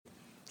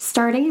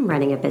Starting and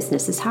running a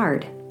business is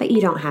hard, but you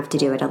don't have to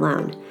do it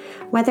alone.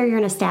 Whether you're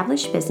an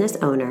established business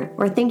owner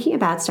or thinking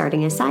about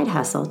starting a side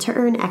hustle to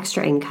earn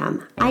extra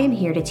income, I am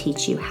here to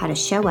teach you how to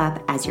show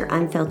up as your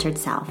unfiltered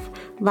self,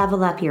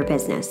 level up your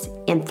business,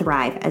 and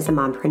thrive as a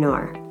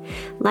mompreneur.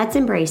 Let's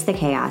embrace the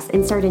chaos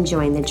and start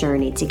enjoying the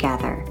journey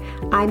together.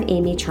 I'm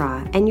Amy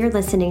Traw, and you're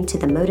listening to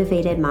the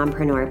Motivated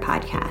Mompreneur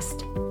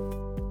podcast.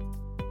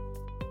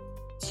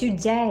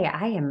 Today,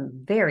 I am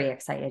very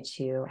excited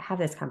to have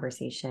this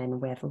conversation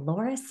with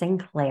Laura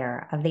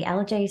Sinclair of the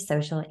LJ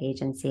Social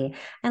Agency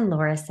and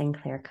Laura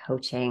Sinclair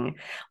Coaching.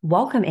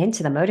 Welcome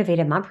into the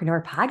Motivated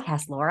Mompreneur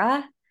podcast,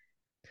 Laura.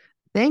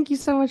 Thank you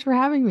so much for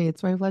having me.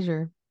 It's my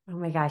pleasure. Oh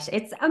my gosh,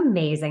 it's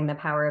amazing the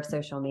power of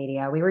social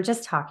media. We were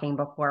just talking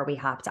before we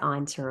hopped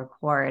on to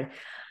record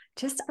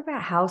just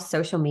about how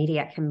social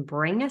media can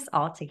bring us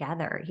all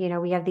together. You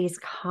know, we have these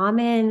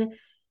common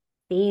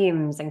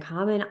themes and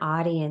common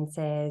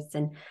audiences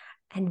and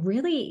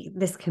really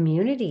this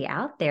community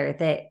out there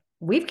that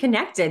we've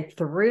connected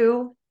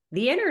through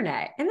the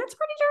internet. And that's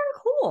pretty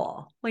darn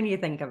cool when you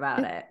think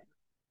about it.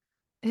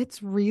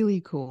 It's really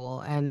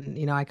cool.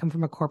 And, I come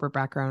from a corporate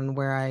background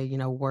where I,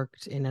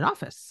 worked in an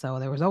office. So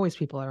there was always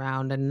people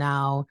around. And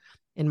now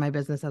in my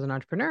business as an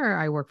entrepreneur,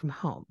 I work from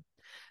home.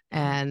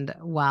 And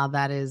while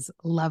that is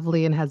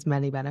lovely and has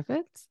many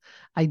benefits,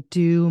 I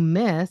do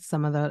miss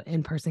some of the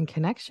in-person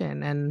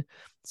connection. And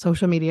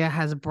social media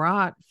has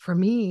brought, for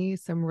me,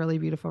 some really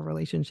beautiful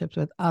relationships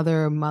with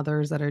other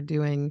mothers that are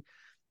doing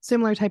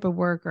similar type of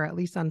work, or at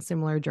least on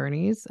similar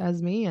journeys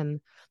as me.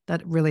 And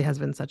that really has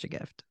been such a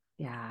gift.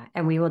 Yeah.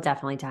 And we will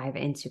definitely dive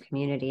into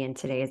community in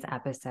today's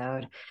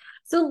episode.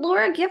 So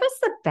Laura, give us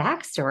the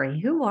backstory.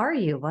 Who are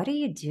you? What do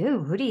you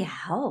do? Who do you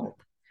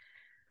help?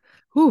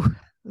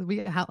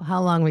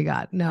 How long we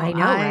got? No, I know,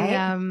 right?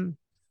 I'm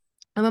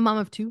a mom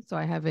of two. So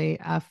I have a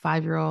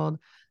 5-year-old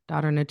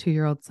daughter and a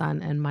 2-year-old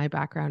son. And my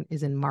background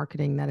is in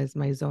marketing. That is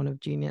my zone of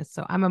genius.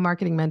 So I'm a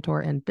marketing mentor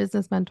and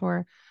business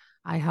mentor.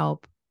 I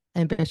help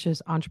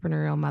ambitious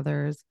entrepreneurial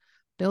mothers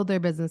build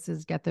their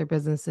businesses, get their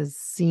businesses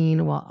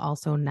seen, while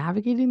also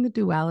navigating the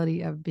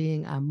duality of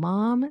being a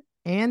mom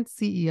and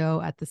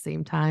CEO at the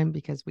same time,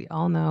 because we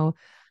all know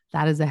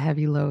that is a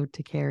heavy load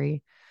to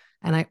carry.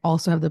 And I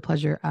also have the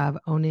pleasure of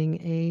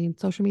owning a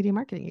social media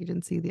marketing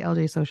agency, the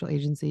LJ Social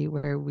Agency,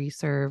 where we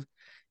serve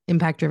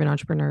impact-driven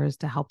entrepreneurs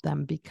to help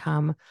them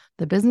become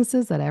the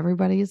businesses that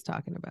everybody is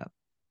talking about.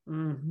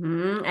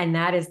 And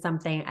that is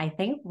something I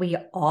think we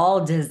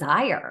all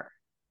desire,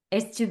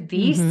 is to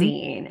be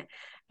seen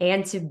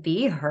and to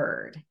be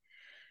heard.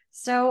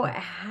 So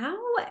how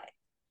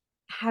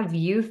have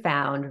you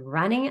found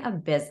running a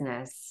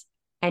business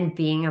and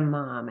being a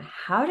mom?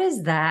 How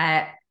does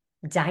that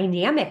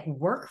dynamic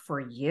work for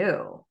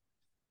you?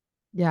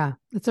 Yeah,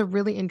 it's a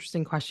really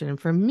interesting question. And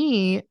for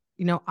me,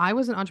 I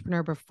was an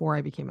entrepreneur before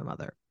I became a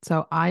mother.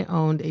 So I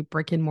owned a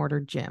brick and mortar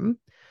gym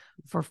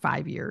for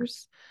 5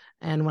 years.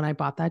 And when I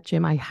bought that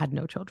gym, I had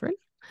no children.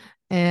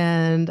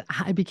 And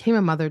I became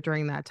a mother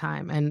during that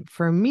time. And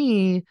for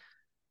me,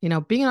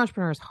 being an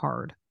entrepreneur is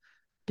hard.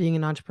 Being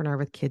an entrepreneur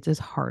with kids is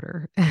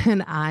harder.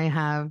 And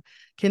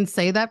can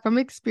say that from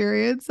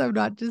experience. I'm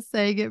not just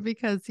saying it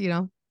because,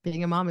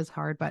 being a mom is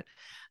hard, but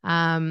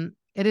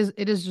it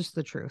is just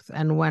the truth.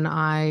 And when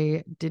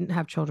I didn't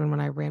have children,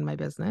 when I ran my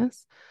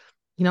business,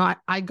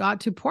 I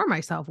got to pour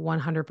myself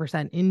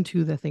 100%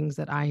 into the things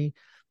that I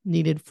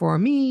needed for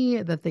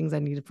me, the things I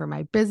needed for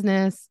my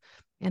business.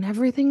 And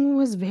everything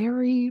was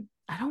very,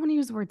 I don't want to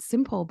use the word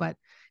simple, but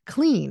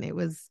clean. It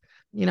was,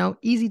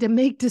 easy to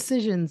make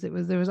decisions.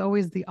 There was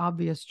always the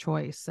obvious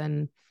choice.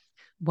 And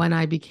when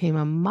I became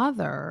a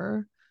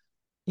mother,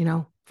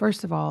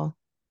 first of all,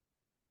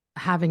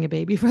 having a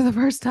baby for the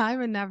first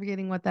time and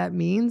navigating what that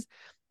means,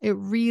 it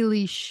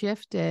really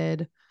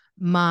shifted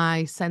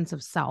my sense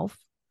of self,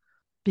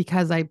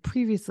 because I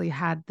previously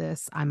had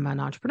this, I'm an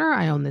entrepreneur,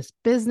 I own this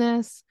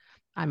business,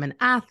 I'm an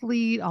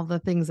athlete, all the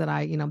things that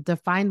I,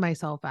 defined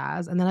myself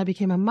as. And then I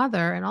became a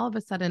mother, and all of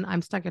a sudden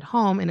I'm stuck at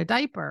home in a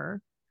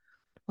diaper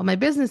while my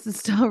business is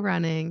still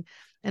running,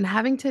 and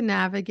having to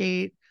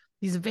navigate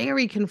these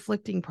very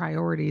conflicting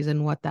priorities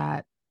and what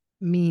that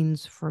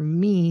means for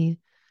me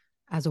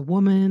as a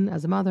woman,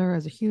 as a mother,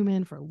 as a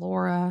human, for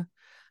Laura.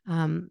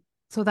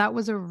 So that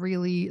was a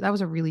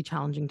really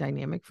challenging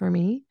dynamic for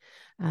me.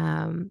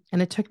 And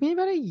it took me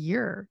about a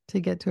year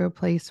to get to a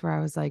place where I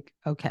was like,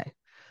 okay,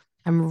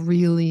 I'm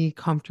really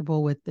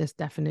comfortable with this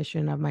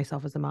definition of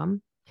myself as a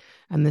mom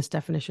and this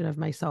definition of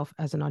myself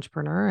as an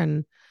entrepreneur.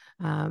 And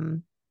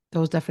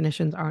those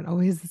definitions aren't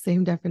always the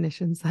same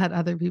definitions that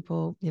other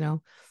people,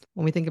 when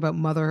we think about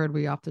motherhood,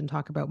 we often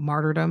talk about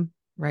martyrdom,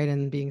 right?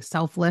 And being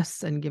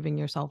selfless and giving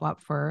yourself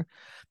up for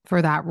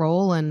that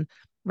role, and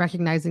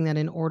recognizing that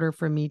in order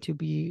for me to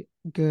be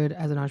good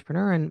as an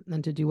entrepreneur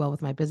and to do well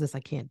with my business, I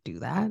can't do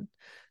that.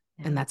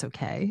 Yeah. And that's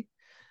okay.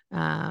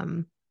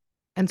 And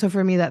so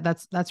for me,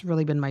 that's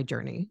really been my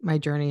journey. My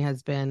journey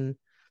has been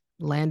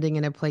landing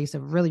in a place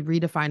of really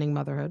redefining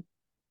motherhood,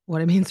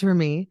 what it means for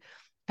me,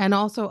 and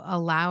also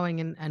allowing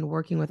and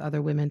working with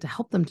other women to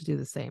help them to do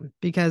the same.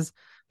 Because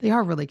they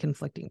are really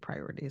conflicting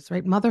priorities,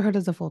 right? Motherhood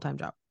is a full-time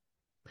job.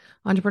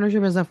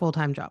 Entrepreneurship is a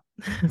full-time job.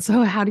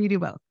 So how do you do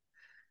both?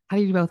 How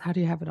do you do both? How do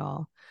you have it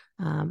all?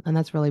 And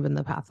that's really been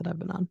the path that I've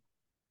been on.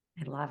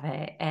 I love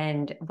it.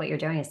 And what you're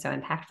doing is so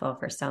impactful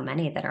for so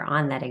many that are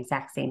on that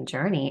exact same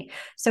journey.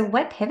 So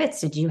what pivots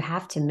did you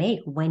have to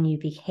make when you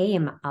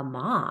became a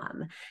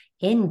mom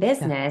in Yeah.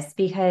 business?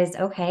 Because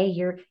okay,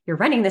 you're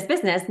running this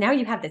business, now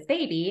you have this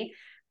baby.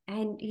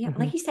 And you know,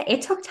 Mm-hmm. like you said,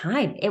 it took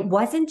time. It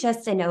wasn't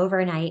just an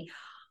overnight,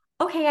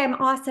 okay, I'm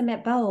awesome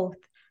at both.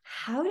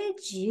 How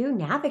did you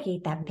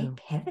navigate that big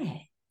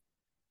pivot?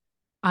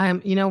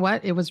 You know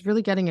what? It was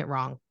really getting it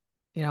wrong.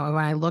 When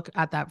I look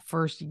at that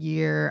first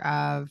year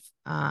of,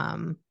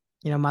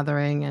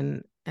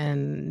 mothering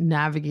and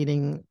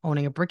navigating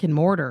owning a brick and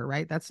mortar,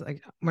 right? That's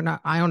like,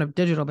 I own a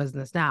digital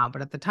business now,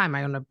 but at the time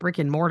I owned a brick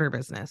and mortar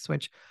business,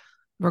 which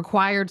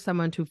required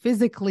someone to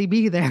physically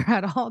be there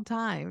at all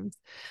times.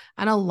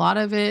 And a lot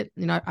of it,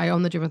 I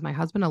own the gym with my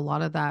husband. A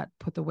lot of that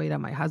put the weight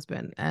on my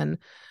husband. And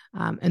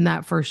in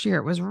that first year,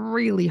 it was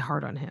really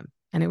hard on him.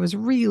 And it was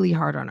really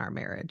hard on our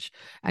marriage.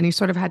 And he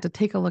sort of had to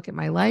take a look at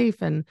my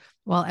life. And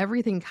while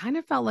everything kind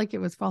of felt like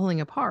it was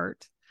falling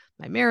apart,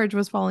 my marriage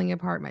was falling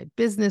apart, my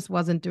business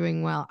wasn't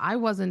doing well, I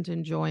wasn't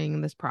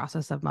enjoying this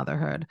process of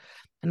motherhood,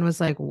 and was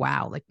like,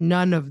 wow, like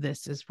none of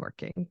this is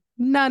working.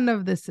 None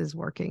of this is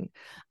working.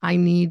 I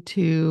need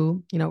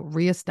to,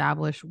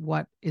 reestablish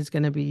what is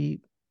going to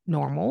be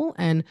normal.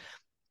 And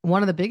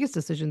one of the biggest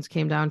decisions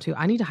came down to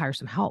I need to hire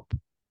some help.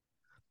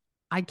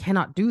 I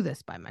cannot do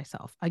this by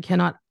myself. I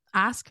cannot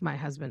ask my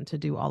husband to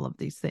do all of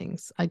these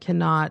things. I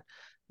cannot,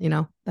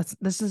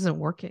 this isn't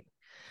working.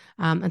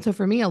 And so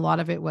for me, a lot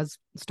of it was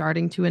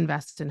starting to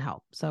invest in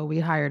help. So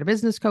we hired a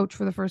business coach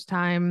for the first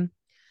time.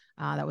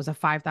 That was a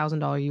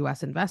 $5,000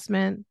 US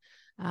investment.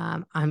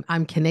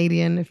 I'm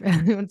Canadian. If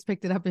anyone's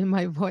picked it up in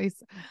my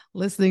voice,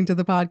 listening to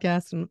the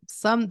podcast,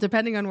 and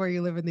depending on where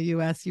you live in the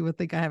US, you would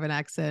think I have an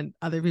accent.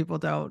 Other people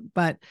don't.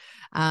 But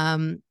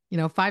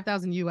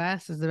 5,000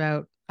 US is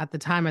about, at the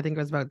time, I think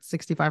it was about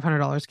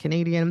 $6,500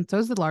 Canadian. So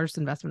it was the largest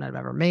investment I've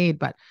ever made.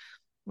 But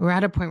we're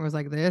at a point where it's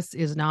like, this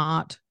is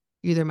not,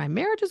 either my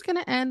marriage is going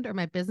to end or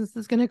my business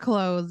is going to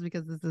close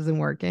because this isn't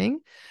working.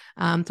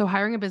 So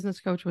hiring a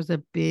business coach was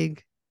a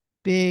big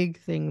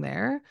thing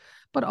there,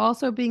 but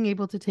also being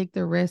able to take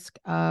the risk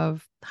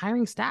of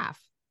hiring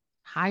staff,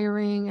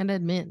 hiring an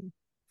admin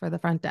for the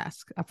front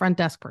desk, a front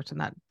desk person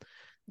that,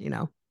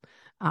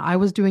 I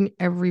was doing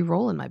every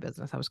role in my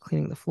business. I was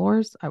cleaning the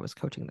floors. I was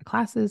coaching the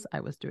classes.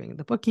 I was doing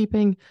the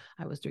bookkeeping.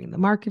 I was doing the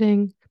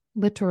marketing,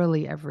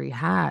 literally every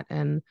hat.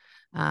 And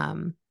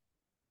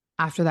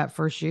after that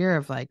first year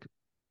of like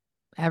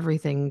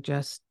everything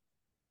just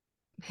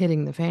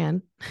hitting the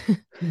fan,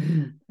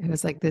 it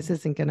was like, this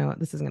isn't gonna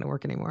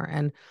work anymore.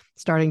 And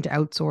starting to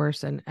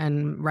outsource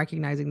and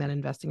recognizing that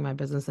investing in my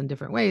business in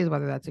different ways,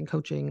 whether that's in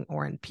coaching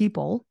or in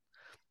people,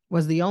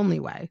 was the only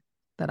way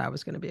that I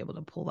was going to be able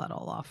to pull that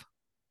all off.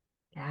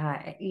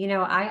 Yeah,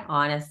 I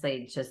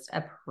honestly just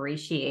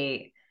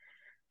appreciate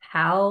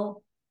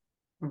how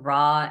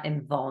raw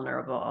and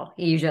vulnerable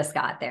you just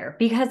got there,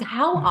 because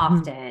how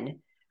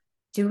often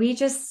do we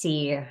just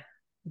see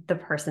the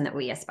person that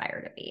we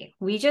aspire to be?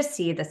 We just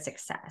see the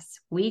success.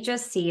 We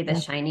just see the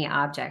Yep. shiny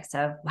objects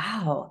of,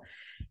 wow,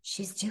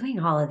 she's doing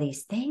all of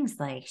these things.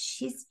 Like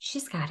she's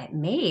got it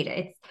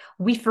made.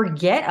 We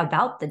forget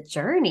about the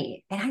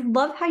journey. And I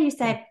love how you Yeah.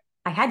 said,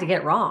 I had to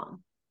get it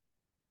wrong.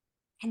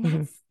 And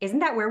Mm-hmm. isn't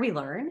that where we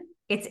learn?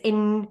 It's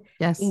in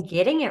Yes.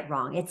 getting it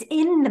wrong. It's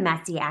in the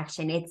messy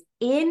action. It's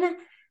in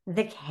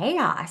the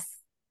chaos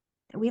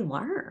that we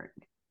learn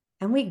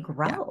and we Yeah.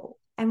 grow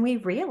and we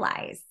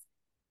realize,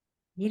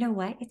 you know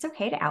what? It's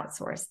okay to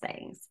outsource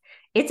things.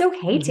 It's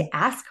okay Mm-hmm. to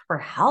ask for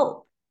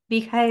help,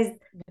 because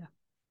Yeah.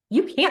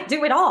 you can't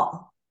do it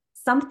all.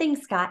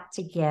 Something's got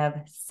to give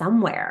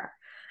somewhere.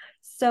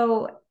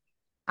 So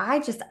I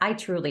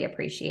truly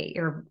appreciate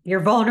your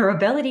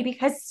vulnerability,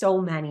 because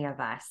so many of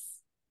us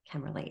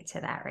can relate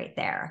to that right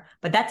there.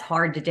 But that's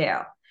hard to do.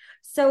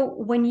 So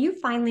when you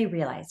finally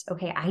realized,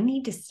 okay, I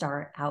need to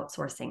start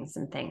outsourcing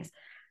some things,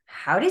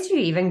 how did you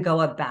even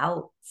go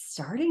about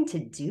starting to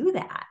do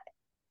that?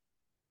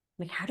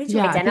 Like, how did you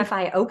Yeah. I think,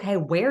 identify, okay,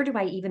 where do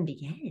I even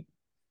begin?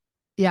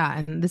 yeah.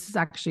 And this is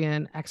actually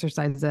an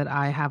exercise that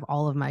I have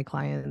all of my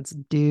clients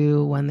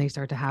do when they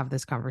start to have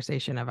this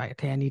conversation of,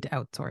 okay, I need to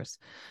outsource.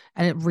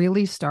 And it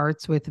really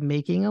starts with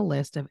making a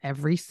list of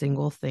every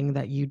single thing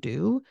that you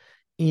do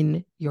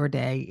in your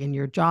day, in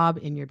your job,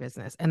 in your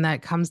business. And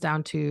that comes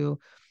down to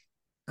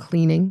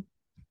cleaning,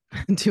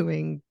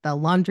 doing the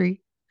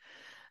laundry,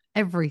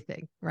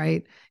 everything,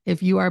 right?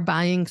 If you are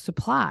buying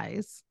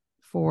supplies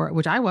for,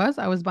 which I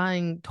was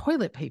buying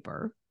toilet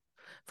paper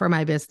for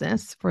my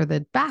business, for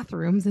the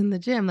bathrooms in the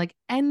gym, like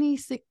any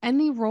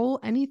role,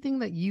 anything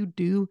that you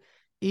do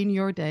in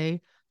your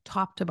day,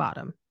 top to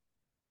bottom.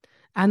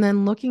 And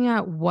then looking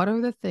at what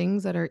are the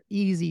things that are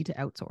easy to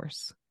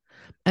outsource.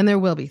 And there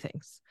will be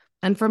things.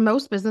 And for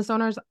most business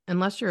owners,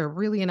 unless you're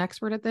really an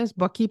expert at this,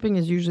 bookkeeping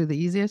is usually the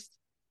easiest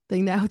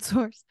thing to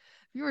outsource.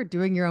 If you are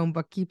doing your own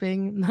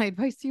bookkeeping, my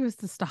advice to you is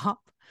to stop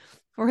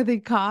for the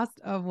cost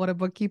of what a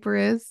bookkeeper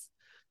is,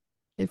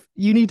 if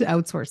you need to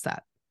outsource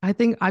that. I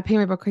think I pay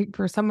my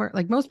bookkeeper somewhere,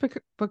 like most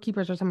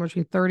bookkeepers are somewhere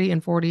between 30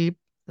 and 40,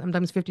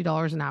 sometimes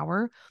 $50 an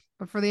hour.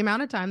 But for the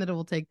amount of time that it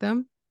will take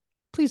them,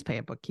 please pay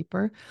a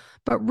bookkeeper.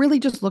 But really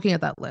just looking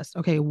at that list.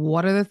 Okay,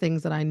 what are the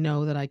things that I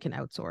know that I can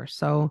outsource?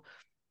 So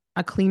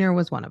a cleaner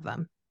was one of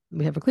them.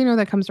 We have a cleaner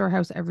that comes to our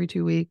house every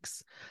 2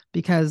 weeks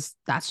because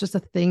that's just a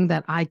thing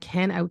that I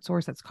can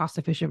outsource that's cost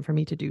efficient for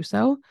me to do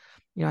so.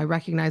 I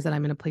recognize that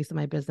I'm in a place in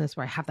my business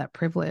where I have that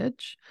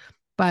privilege,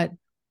 but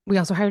we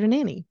also hired a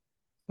nanny.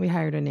 We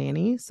hired a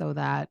nanny so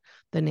that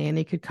the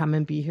nanny could come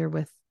and be here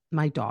with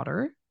my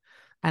daughter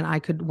and I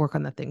could work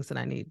on the things that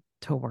I need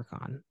to work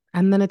on.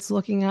 And then it's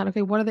looking at,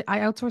 okay, I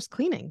outsource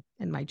cleaning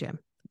in my gym,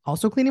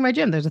 also cleaning my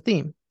gym. There's a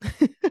theme.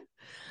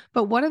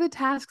 But what are the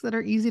tasks that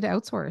are easy to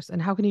outsource and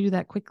how can you do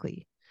that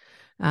quickly?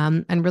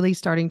 And really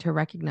starting to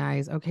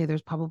recognize, okay,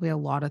 there's probably a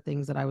lot of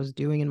things that I was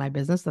doing in my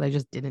business that I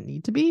just didn't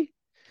need to be,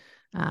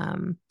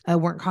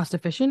 weren't cost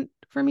efficient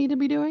for me to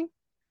be doing.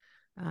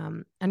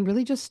 And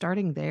really just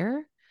starting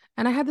there.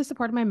 And I had the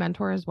support of my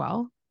mentor as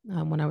well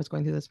when I was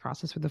going through this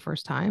process for the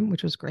first time,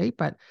 which was great,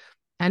 but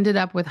ended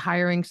up with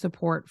hiring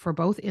support for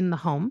both in the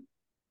home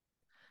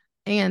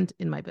and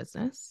in my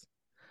business,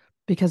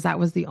 because that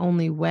was the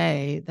only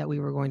way that we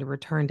were going to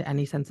return to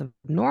any sense of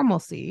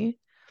normalcy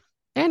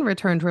and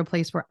return to a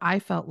place where I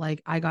felt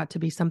like I got to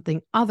be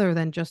something other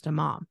than just a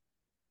mom.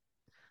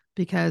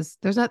 Because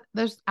there's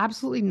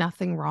absolutely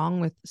nothing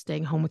wrong with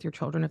staying home with your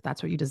children if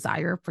that's what you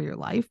desire for your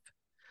life.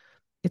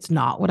 It's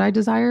not what I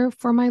desire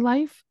for my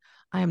life.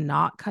 I am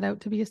not cut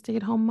out to be a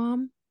stay-at-home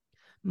mom.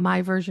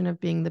 My version of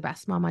being the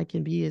best mom I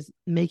can be is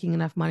making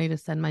enough money to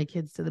send my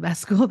kids to the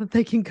best school that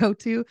they can go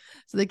to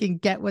so they can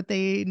get what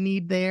they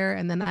need there.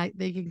 And then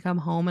they can come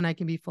home and I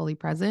can be fully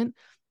present.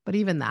 But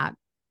even that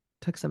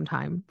took some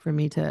time for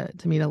me to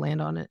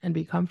land on it and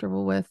be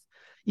comfortable with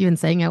even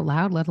saying out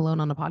loud, let alone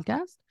on a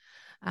podcast.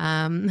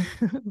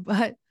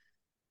 But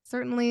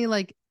certainly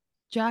like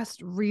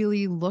just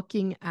really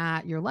looking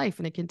at your life,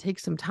 and it can take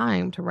some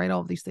time to write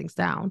all of these things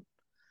down,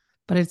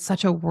 but it's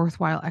such a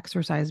worthwhile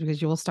exercise because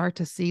you will start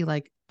to see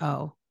like,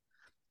 oh,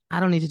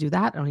 I don't need to do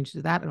that. I don't need to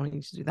do that. I don't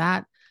need to do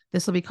that.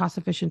 This will be cost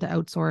efficient to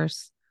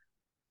outsource.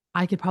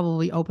 I could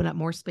probably open up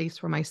more space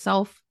for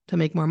myself to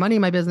make more money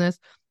in my business,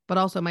 but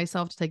also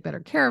myself to take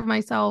better care of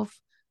myself,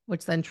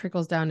 which then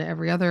trickles down to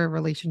every other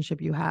relationship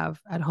you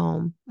have at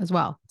home as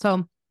well.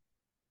 So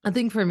I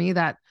think for me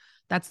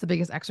that's the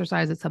biggest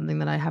exercise. It's something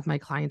that I have my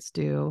clients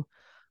do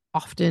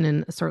often,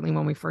 and certainly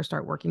when we first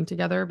start working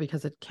together,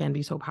 because it can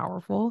be so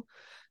powerful.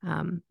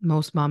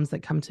 Most moms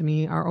that come to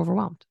me are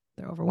overwhelmed.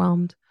 They're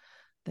overwhelmed.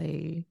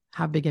 They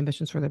have big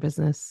ambitions for their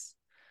business.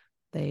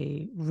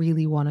 They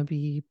really want to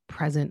be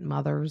present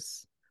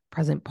mothers,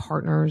 present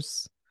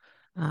partners,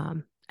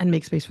 and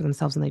make space for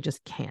themselves, and they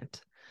just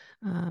can't.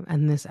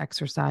 And this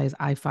exercise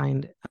I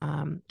find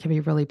can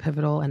be really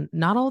pivotal. And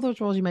not all those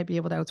roles you might be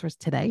able to outsource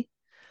today,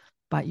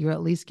 but you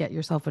at least get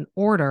yourself an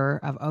order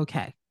of,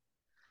 okay,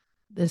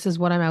 this is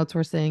what I'm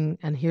outsourcing,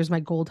 and here's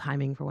my goal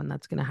timing for when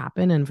that's going to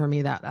happen. And for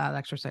me, that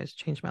exercise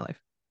changed my life.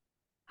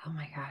 Oh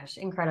my gosh,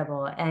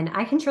 incredible. And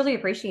I can truly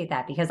appreciate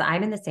that because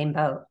I'm in the same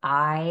boat.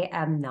 I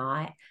am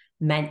not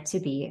meant to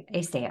be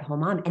a stay-at-home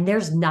mom, and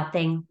there's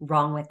nothing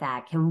wrong with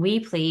that. Can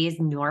we please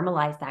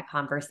normalize that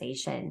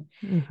conversation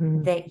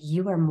Mm-hmm. that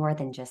you are more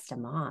than just a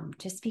mom?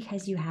 Just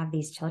because you have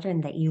these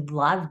children that you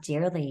love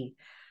dearly,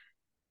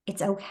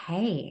 it's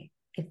okay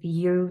if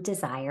you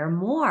desire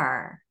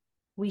more.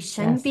 We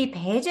shouldn't Yes. be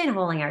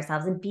pigeonholing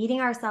ourselves and beating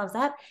ourselves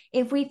up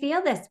if we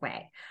feel this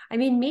way. I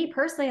mean, me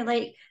personally,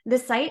 like the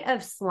sight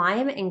of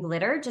slime and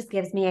glitter just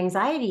gives me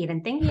anxiety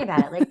even thinking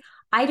about it. Like,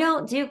 I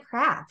don't do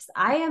crafts.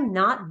 I am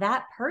not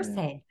that Yeah.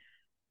 person,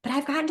 but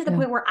I've gotten to the Yeah.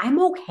 point where I'm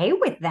okay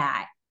with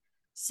that.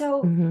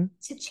 So Mm-hmm.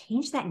 to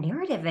change that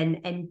narrative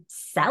and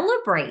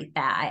celebrate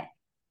that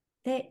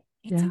it's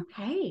Yeah.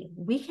 okay.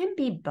 We can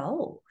be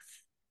both.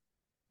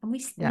 And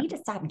we Yeah. need to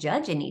stop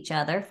judging each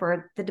other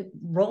for the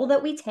role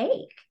that we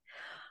take.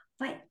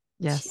 But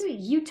Yes. too,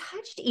 you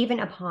touched even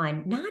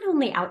upon not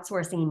only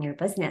outsourcing in your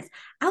business,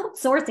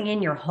 outsourcing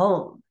in your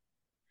home.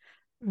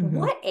 Mm-hmm.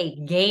 What a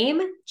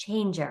game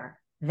changer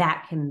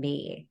that can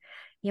be.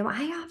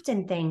 I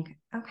often think,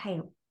 okay,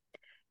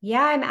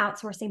 yeah, I'm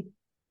outsourcing.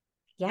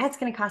 Yeah, it's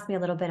going to cost me a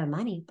little bit of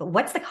money, but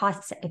what's the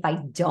cost if I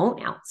don't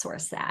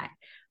outsource that?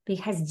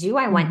 Because do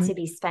I want Mm-hmm. to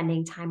be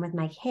spending time with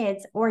my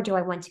kids, or do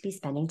I want to be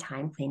spending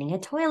time cleaning a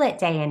toilet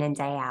day in and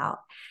day out?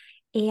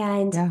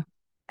 And Yeah.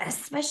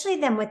 especially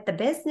then with the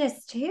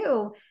business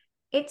too,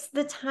 it's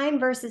the time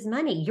versus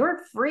money.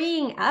 You're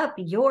freeing up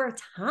your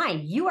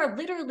time. You are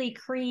literally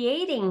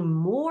creating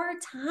more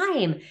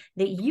time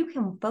that you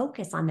can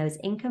focus on those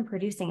income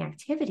producing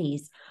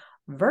activities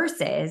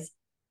versus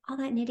all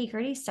that nitty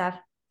gritty stuff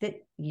that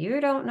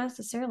you don't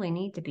necessarily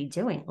need to be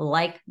doing,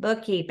 like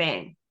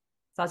bookkeeping.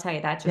 So I'll tell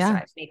you, that just Yeah.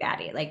 drives me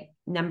batty. Like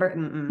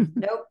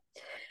nope.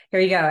 Here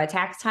you go. A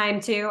tax time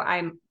too.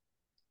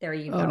 There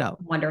you Oh go. no.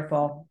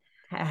 Wonderful.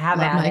 Have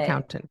Love my at it.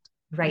 accountant.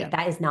 Right. Yeah.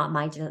 That is not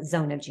my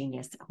zone of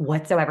genius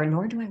whatsoever,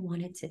 nor do I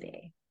want it to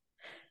be.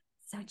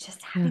 So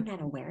just Yeah. having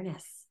that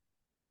awareness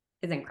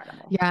is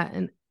incredible. Yeah.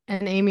 And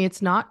Amy,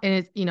 it's not, and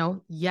it's,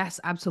 yes,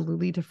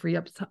 absolutely to free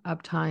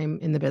up time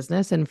in the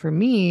business. And for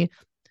me,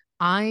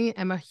 I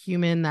am a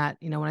human that,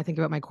 when I think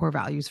about my core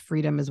values,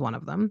 freedom is one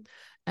of them.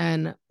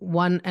 And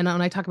when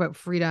I talk about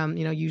freedom,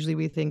 usually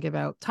we think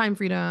about time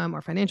freedom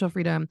or financial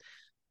freedom.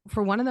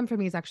 For one of them, for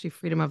me, is actually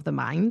freedom of the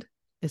mind,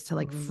 is to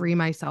like Ooh, free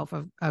myself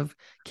of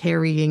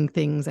carrying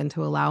things and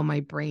to allow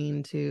my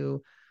brain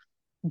to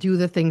do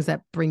the things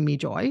that bring me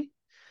joy.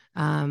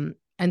 And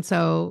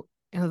so,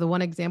 the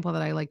one example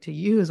that I like to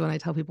use when I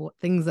tell people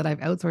things that I've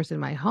outsourced in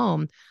my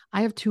home,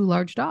 I have two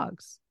large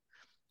dogs.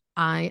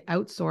 I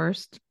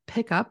outsourced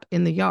pickup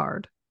in the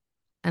yard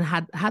and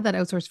had that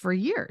outsourced for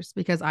years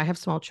because I have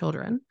small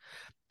children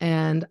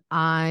and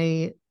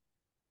I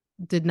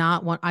just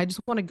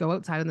want to go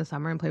outside in the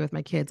summer and play with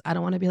my kids. I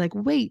don't want to be like,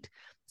 wait,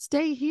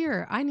 stay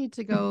here. I need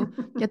to go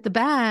get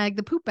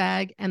the poop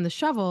bag and the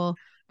shovel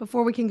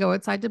before we can go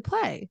outside to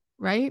play.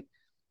 Right.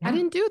 I yeah.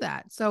 didn't do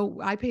that. So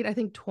I paid, I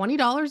think,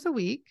 $20 a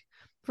week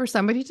for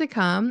somebody to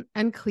come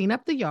and clean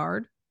up the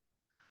yard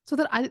so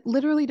that I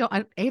literally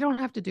don't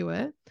have to do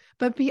it,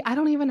 but B, I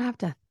don't even have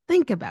to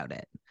think about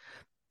it.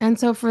 And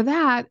so for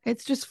that,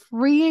 it's just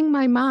freeing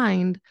my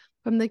mind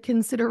from the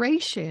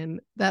consideration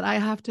that I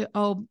have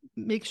to,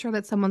 make sure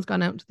that someone's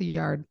gone out to the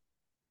yard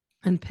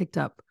and picked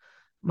up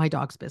my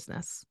dog's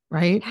business.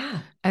 Right. Yeah.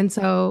 And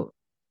so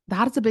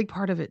that's a big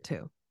part of it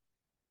too.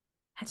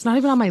 It's That's not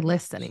even on my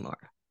list huge. anymore.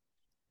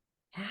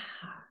 Yeah.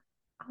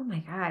 Oh my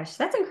gosh,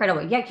 that's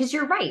incredible. Yeah, because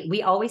you're right.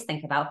 We always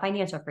think about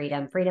financial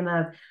freedom, freedom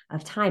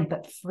of time,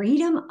 but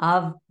freedom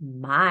of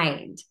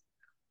mind.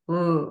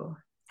 Ooh,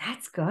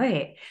 that's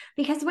good.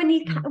 Because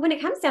Mm. when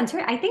it comes down to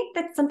it, I think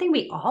that's something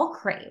we all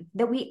crave,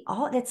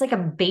 that's like a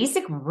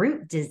basic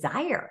root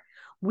desire.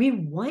 We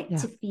want Yeah.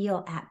 to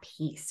feel at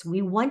peace.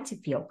 We want to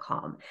feel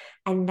calm.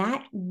 And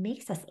that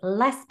makes us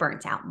less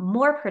burnt out,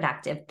 more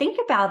productive. Think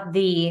about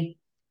the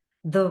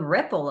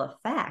ripple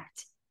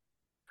effect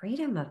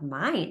freedom of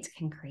mind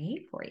can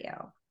create for you.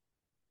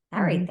 That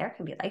right Mm-hmm. there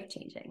can be life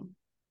changing.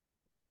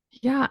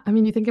 Yeah. I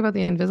mean, you think about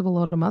the invisible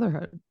load of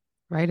motherhood,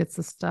 right? It's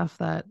the stuff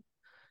that,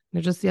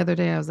 just the other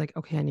day, I was like,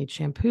 okay, I need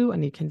shampoo, I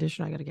need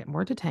conditioner, I got to get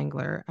more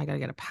detangler, I got to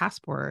get a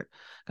passport,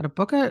 got to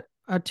book a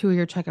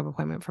 2-year checkup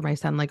appointment for my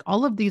son. Like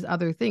all of these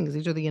other things,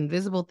 these are the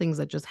invisible things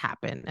that just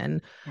happen.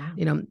 And,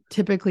 Yeah.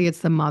 typically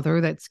it's the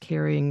mother that's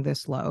carrying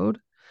this load,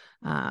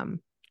 um,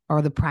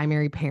 or the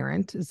primary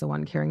parent is the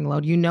one carrying the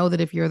load. You know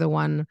that if you're the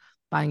one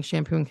buying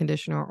shampoo and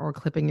conditioner or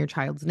clipping your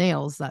child's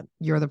nails, that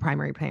you're the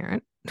primary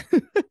parent.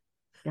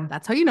 Yeah.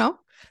 That's how you know.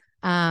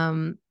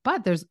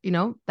 But there's,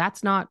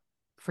 that's not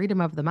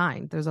freedom of the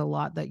mind. There's a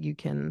lot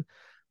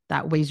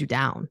that weighs you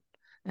down.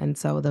 And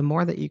so the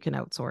more that you can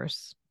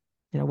outsource,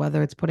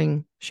 whether it's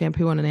putting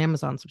shampoo on an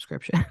Amazon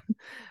subscription,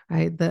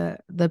 right? The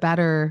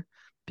better,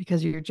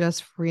 because you're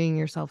just freeing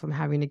yourself from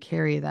having to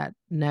carry that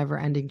never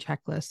ending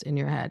checklist in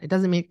your head. It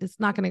doesn't mean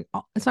it's not going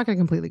to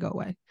completely go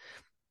away.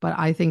 But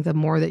I think the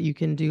more that you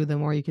can do, the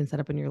more you can set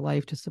up in your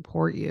life to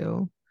support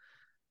you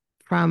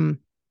from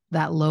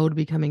that load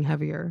becoming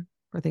heavier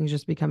or things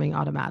just becoming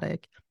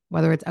automatic,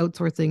 whether it's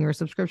outsourcing or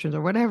subscriptions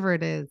or whatever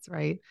it is,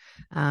 right?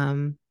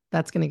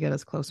 That's going to get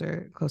us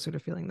closer to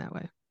feeling that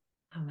way.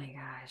 Oh my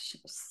gosh,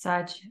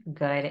 such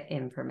good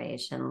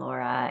information,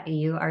 Laura.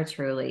 You are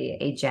truly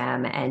a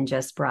gem and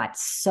just brought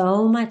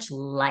so much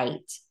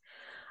light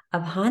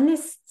upon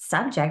this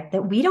subject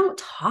that we don't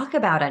talk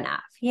about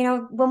enough.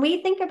 When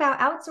we think about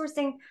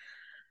outsourcing,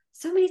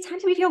 so many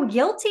times we feel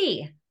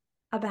guilty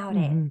about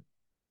it. Mm-hmm.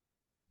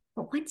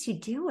 But once you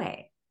do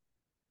it,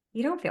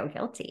 you don't feel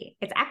guilty.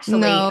 It's actually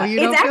No, you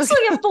it's don't feel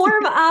actually a guilty.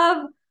 form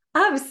of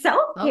Oh,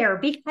 self-care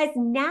because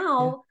yeah.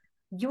 now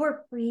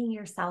you're freeing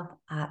yourself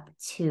up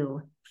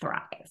to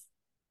thrive.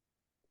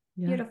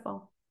 Yeah.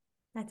 Beautiful.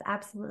 That's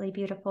absolutely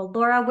beautiful.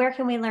 Laura, where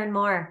can we learn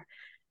more?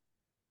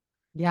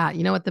 Yeah.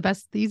 You know what?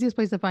 The easiest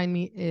place to find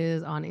me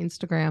is on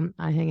Instagram.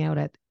 I hang out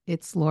at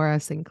It's Laura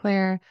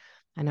Sinclair.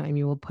 I know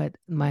Amy will put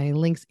my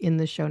links in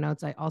the show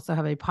notes. I also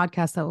have a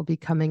podcast that will be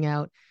coming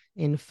out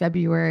in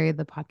February.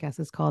 The podcast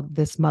is called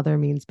This Mother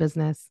Means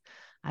Business.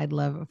 I'd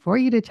love for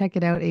you to check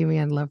it out, Amy.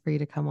 I'd love for you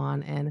to come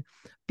on and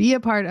be a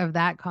part of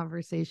that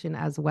conversation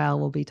as well.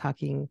 We'll be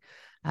talking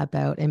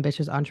about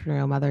ambitious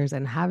entrepreneurial mothers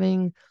and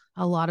having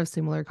a lot of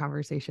similar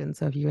conversations.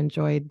 So if you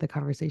enjoyed the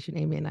conversation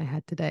Amy and I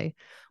had today,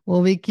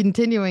 we'll be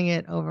continuing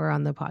it over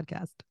on the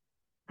podcast.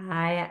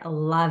 I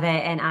love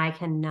it and I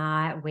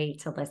cannot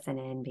wait to listen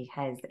in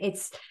because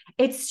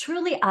it's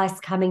truly us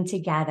coming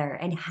together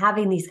and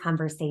having these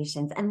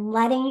conversations and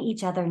letting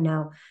each other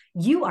know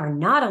you are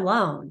not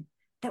alone,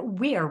 that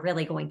we are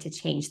really going to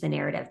change the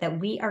narrative, that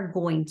we are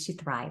going to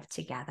thrive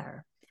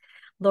together.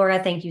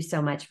 Laura, thank you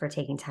so much for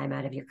taking time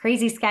out of your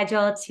crazy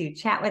schedule to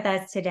chat with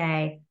us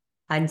today.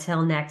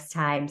 Until next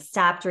time,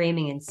 stop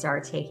dreaming and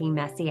start taking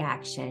messy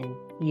action.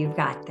 You've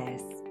got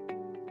this.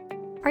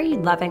 Are you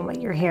loving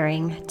what you're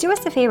hearing? Do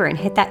us a favor and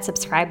hit that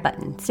subscribe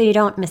button so you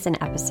don't miss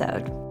an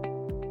episode.